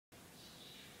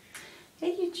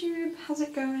Hey YouTube, how's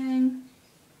it going?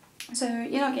 So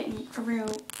you're not getting a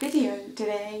real video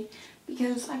today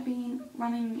because I've been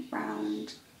running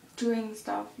around doing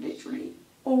stuff literally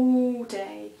all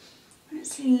day. And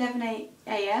it's 11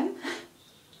 a.m.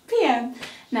 p.m.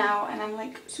 now and I'm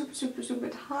like super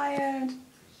tired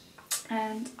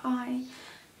and I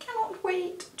cannot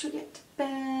wait to get to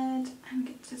bed and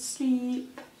get to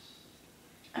sleep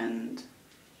and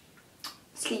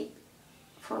sleep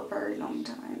for a very long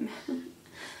time.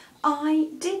 I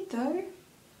did though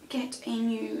get a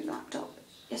new laptop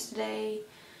yesterday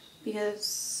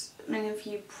because many of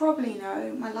you probably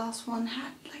know my last one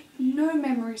had like no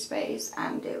memory space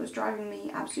and it was driving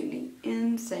me absolutely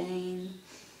insane.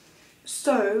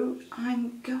 So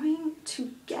I'm going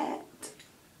to get,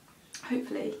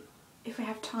 hopefully, if I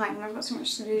have time, and I've got so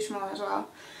much to do tomorrow as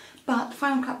well, but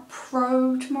Final Cut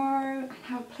Pro tomorrow and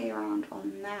have a play around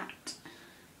on that.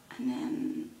 And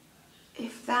then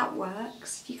if that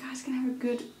works, you guys can have a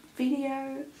good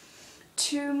video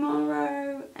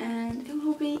tomorrow and it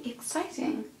will be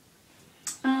exciting.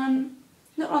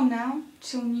 Not long now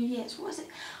till New Year's. What was it?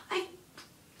 I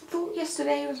thought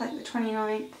yesterday was like the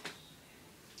 29th,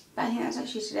 but I think that's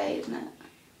actually today, isn't it?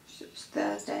 It's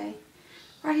Thursday.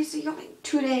 Right, so you got like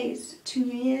 2 days to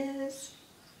New Year's.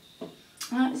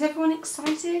 Is everyone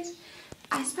excited?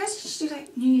 I suppose I should do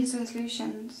like New Year's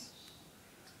resolutions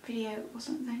video or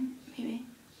something, maybe.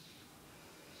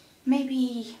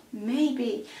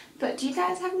 But do you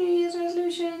guys have New Year's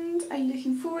resolutions? Are you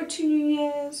looking forward to New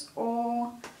Year's,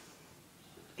 or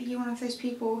are you one of those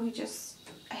people who just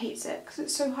hates it because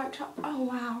it's so hyped up? Oh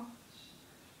wow,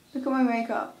 look at my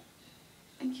makeup.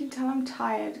 And you can tell I'm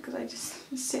tired because I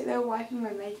just sit there wiping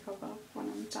my makeup off when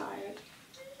I'm tired.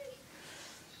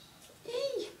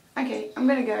 Eee. Okay, I'm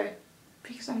gonna go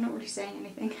because I'm not really saying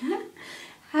anything.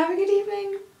 Have a good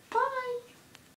evening. Bye.